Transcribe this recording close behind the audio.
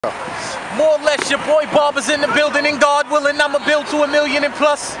More or less, your boy Barber's in the building, and God willing, I'ma build to 1 million and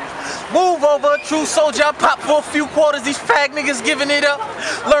plus. Move over, a true soldier, I pop for a few quarters, these fag niggas giving it up.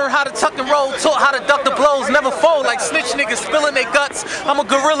 Learn how to tuck and roll, taught how to duck the blows, never fold like snitch niggas spilling their guts. I'm a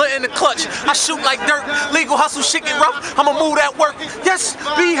gorilla in the clutch, I shoot like dirt, legal hustle, shit get rough, I'ma move that work. Yes,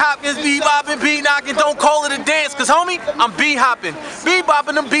 B-hopping, B-bopping, B-knocking, don't call it a dance, cause homie, I'm B-hopping.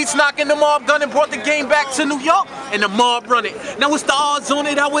 B-bopping, them beats knocking, the mob gunning, brought the game back to New York, and the mob run it. Now what's the odds on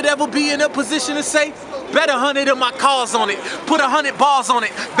it, I would ever be in a position to say, bet 100 of my cars on it, put 100 bars on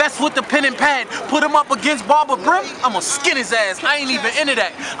it, best with the pen and pad, put him up against Barber Brim, I'ma skin his ass, I ain't even into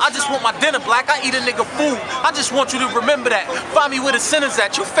that. I just want my dinner black, I eat a nigga food, I just want you to remember that. Find me where the center's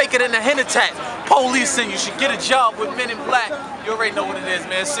at, you fake it in a hen attack. Police and you should get a job with Men in Black. You already know what it is,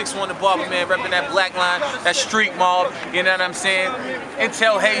 man. 6'1" The Barber, man, repping that black line, that street mob, you know what I'm saying?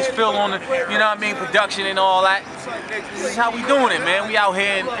 Intell Hayes Phil on the, you know what I mean, production and all that. This is how we doing it, man. We out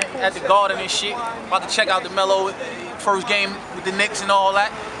here at the Garden and shit, about to check out the Melo first game with the Knicks and all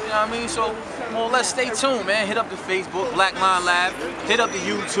that. You know what I mean? So, more or less, stay tuned, man. Hit up the Facebook, Black Line Lab. Hit up the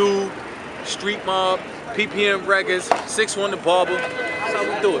YouTube, Street Mob, PPM Records, 6'1" The Barber. That's how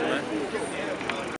we do it.